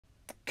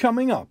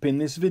Coming up in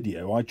this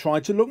video, I try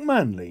to look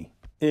manly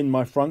in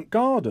my front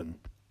garden.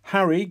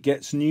 Harry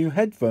gets new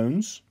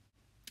headphones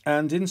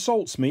and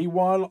insults me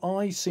while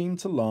I seem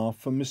to laugh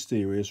for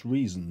mysterious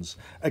reasons.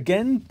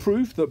 Again,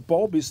 proof that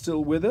Bob is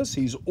still with us.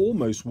 He's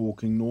almost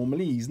walking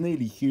normally. He's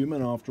nearly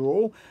human after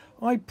all.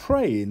 I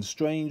pray in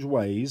strange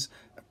ways,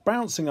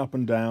 bouncing up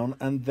and down,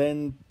 and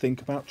then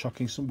think about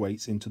chucking some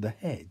weights into the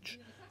hedge.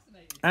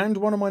 And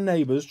one of my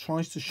neighbours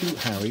tries to shoot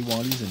Harry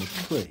while he's in a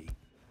tree.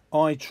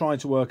 I try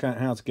to work out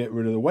how to get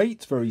rid of the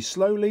weight very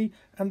slowly,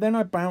 and then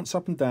I bounce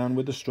up and down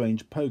with a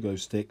strange pogo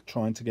stick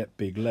trying to get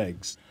big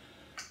legs.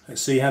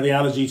 Let's see how the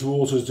allergy to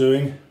water's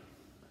doing.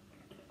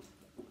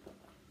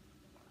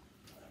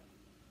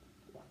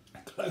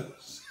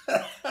 Close.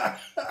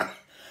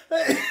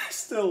 It's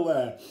still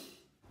there.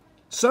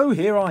 So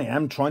here I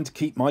am trying to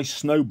keep my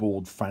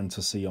snowboard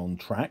fantasy on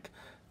track,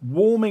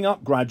 warming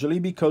up gradually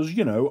because,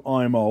 you know,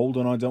 I'm old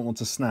and I don't want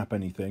to snap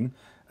anything.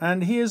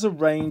 And here's a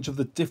range of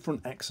the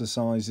different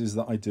exercises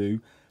that I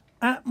do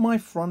at my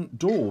front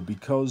door,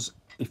 because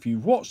if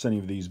you've watched any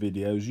of these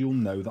videos, you'll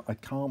know that I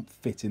can't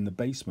fit in the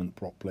basement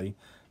properly.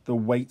 The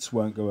weights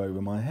won't go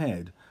over my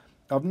head.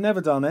 I've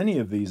never done any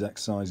of these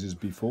exercises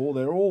before.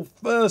 They're all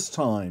first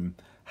time.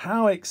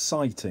 How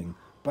exciting.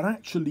 But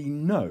actually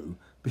no,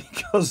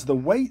 because the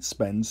weight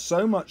spends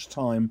so much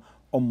time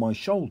on my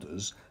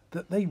shoulders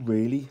that they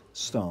really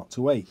start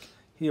to ache.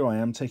 Here I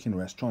am taking a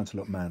rest, trying to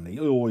look manly.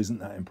 Oh, isn't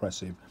that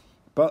impressive?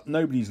 But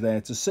nobody's there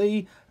to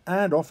see,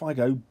 and off I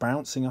go,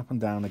 bouncing up and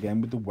down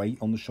again with the weight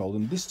on the shoulder.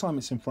 And this time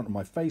it's in front of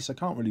my face. I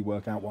can't really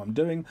work out what I'm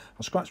doing.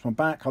 I scratch my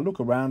back, I look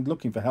around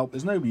looking for help.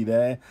 There's nobody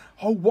there.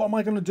 Oh, what am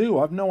I going to do?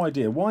 I've no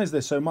idea. Why is there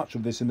so much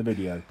of this in the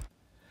video?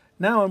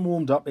 Now I'm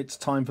warmed up, it's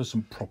time for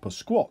some proper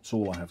squats.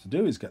 All I have to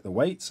do is get the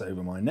weights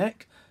over my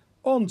neck,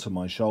 onto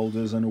my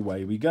shoulders, and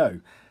away we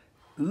go.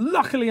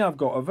 Luckily, I've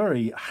got a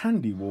very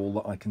handy wall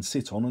that I can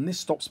sit on, and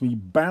this stops me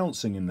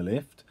bouncing in the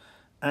lift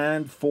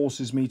and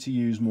forces me to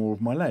use more of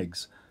my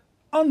legs.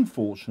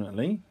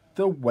 Unfortunately,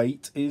 the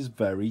weight is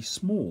very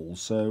small,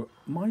 so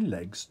my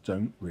legs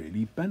don't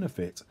really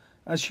benefit.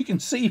 As you can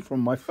see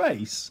from my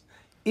face,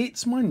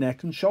 it's my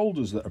neck and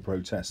shoulders that are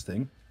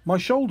protesting. My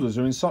shoulders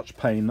are in such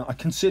pain that I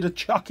consider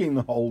chucking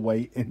the whole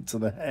weight into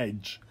the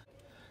hedge.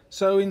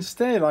 So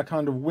instead, I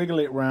kind of wiggle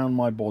it round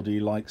my body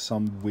like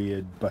some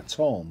weird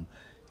baton,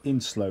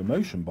 in slow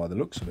motion by the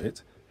looks of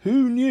it.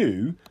 Who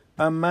knew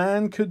a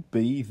man could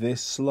be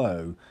this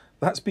slow?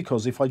 That's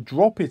because if I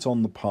drop it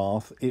on the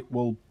path, it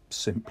will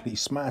simply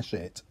smash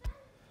it.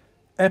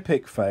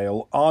 Epic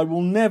fail. I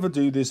will never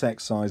do this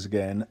exercise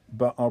again,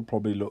 but I'll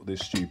probably look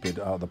this stupid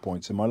at other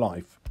points in my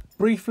life.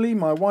 Briefly,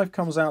 my wife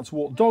comes out to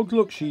walk dog.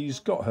 Look, she's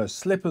got her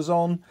slippers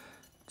on,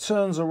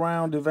 turns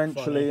around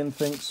eventually and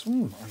thinks,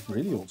 I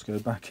really ought to go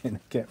back in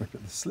and get rid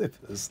of the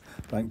slippers.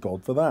 Thank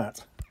God for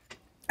that.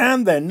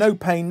 And then, no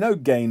pain, no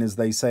gain, as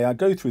they say, I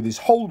go through this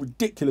whole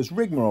ridiculous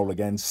rigmarole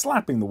again,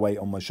 slapping the weight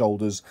on my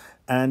shoulders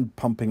and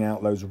pumping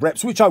out loads of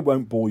reps, which I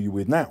won't bore you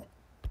with now.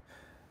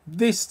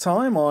 This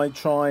time I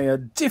try a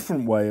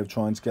different way of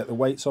trying to get the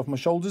weights off my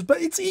shoulders, but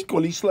it's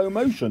equally slow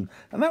motion,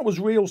 and that was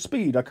real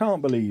speed. I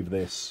can't believe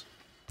this.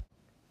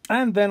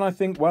 And then I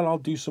think, well, I'll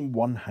do some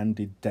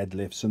one-handed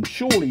deadlifts, and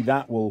surely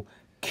that will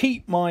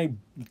keep my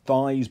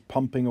thighs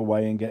pumping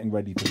away and getting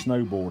ready for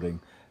snowboarding.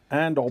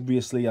 And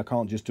obviously I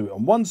can't just do it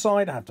on one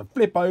side, I have to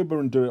flip over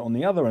and do it on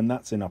the other, and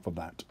that's enough of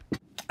that.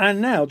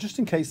 And now, just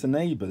in case the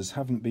neighbours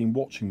haven't been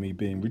watching me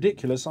being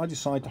ridiculous, I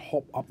decide to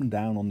hop up and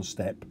down on the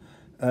step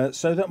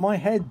so that my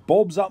head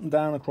bobs up and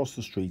down across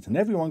the street and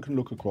everyone can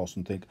look across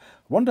and think, I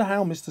wonder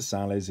how Mr.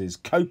 Salles is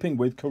coping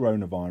with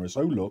coronavirus.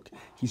 Oh look,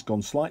 he's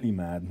gone slightly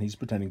mad and he's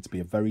pretending to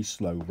be a very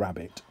slow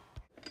rabbit.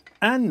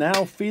 And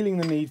now, feeling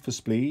the need for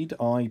speed,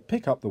 I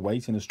pick up the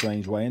weight in a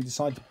strange way and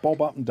decide to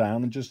bob up and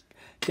down and just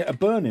get a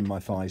burn in my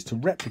thighs to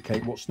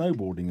replicate what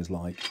snowboarding is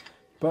like.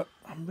 But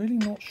I'm really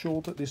not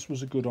sure that this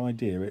was a good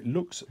idea. It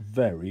looks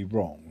very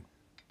wrong.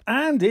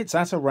 And it's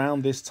at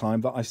around this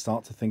time that I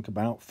start to think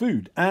about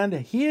food. And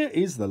here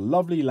is the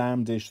lovely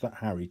lamb dish that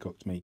Harry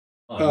cooked me.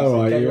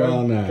 All right, you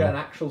are now. Get an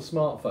actual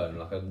smartphone,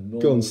 like a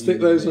normal. Go on,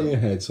 stick those on your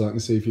head so I can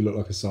see if you look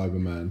like a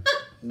Cyberman.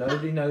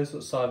 Nobody knows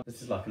what cyber.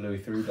 This is like a Louis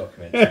Theroux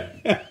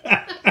documentary.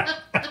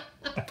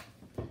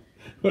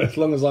 Well, as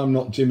long as I'm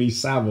not Jimmy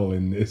Savile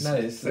in this. No,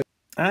 it's...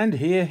 And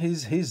here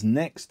is his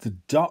next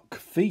duck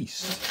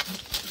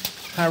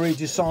feast. Harry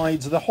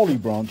decides the holly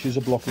branches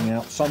are blocking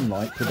out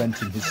sunlight,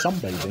 preventing his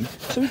sunbathing,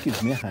 so he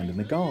gives me a hand in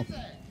the garden.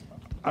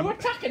 You're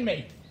attacking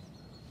me!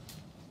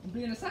 I'm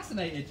being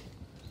assassinated.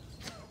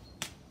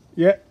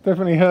 Yeah,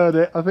 definitely heard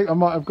it. I think I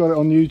might have got it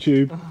on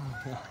YouTube.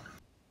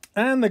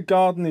 And the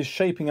garden is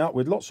shaping up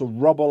with lots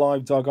of rubble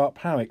I've dug up.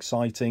 How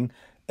exciting.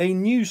 A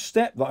new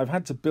step that I've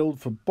had to build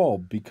for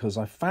Bob because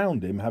I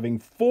found him having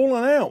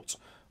fallen out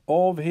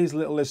of his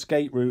little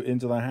escape route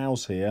into the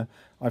house here.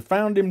 I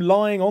found him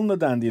lying on the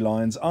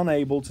dandelions,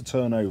 unable to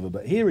turn over.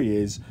 But here he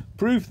is,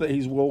 proof that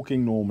he's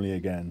walking normally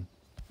again.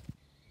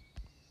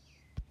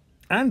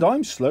 And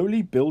I'm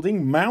slowly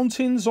building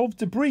mountains of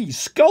debris,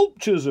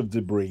 sculptures of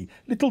debris,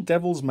 little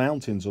devil's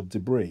mountains of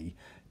debris.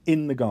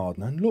 in the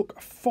garden. And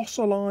look,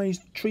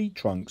 fossilised tree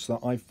trunks that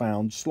I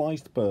found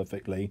sliced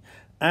perfectly,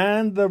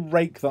 and the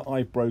rake that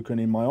I've broken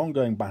in my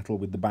ongoing battle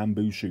with the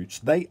bamboo shoots.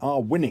 They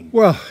are winning.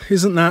 Well,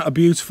 isn't that a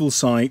beautiful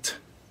sight?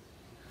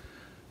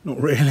 Not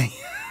really.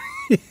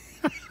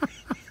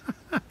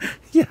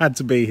 You had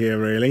to be here,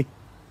 really.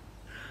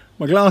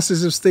 My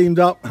glasses have steamed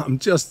up. I'm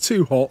just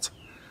too hot.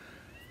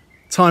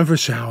 Time for a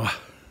shower.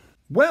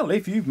 Well,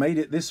 if you've made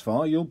it this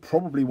far, you'll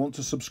probably want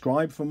to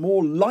subscribe for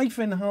more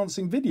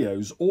life-enhancing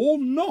videos, or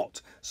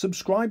not.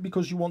 Subscribe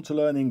because you want to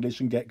learn English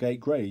and get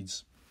great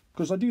grades.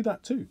 Because I do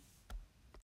that too.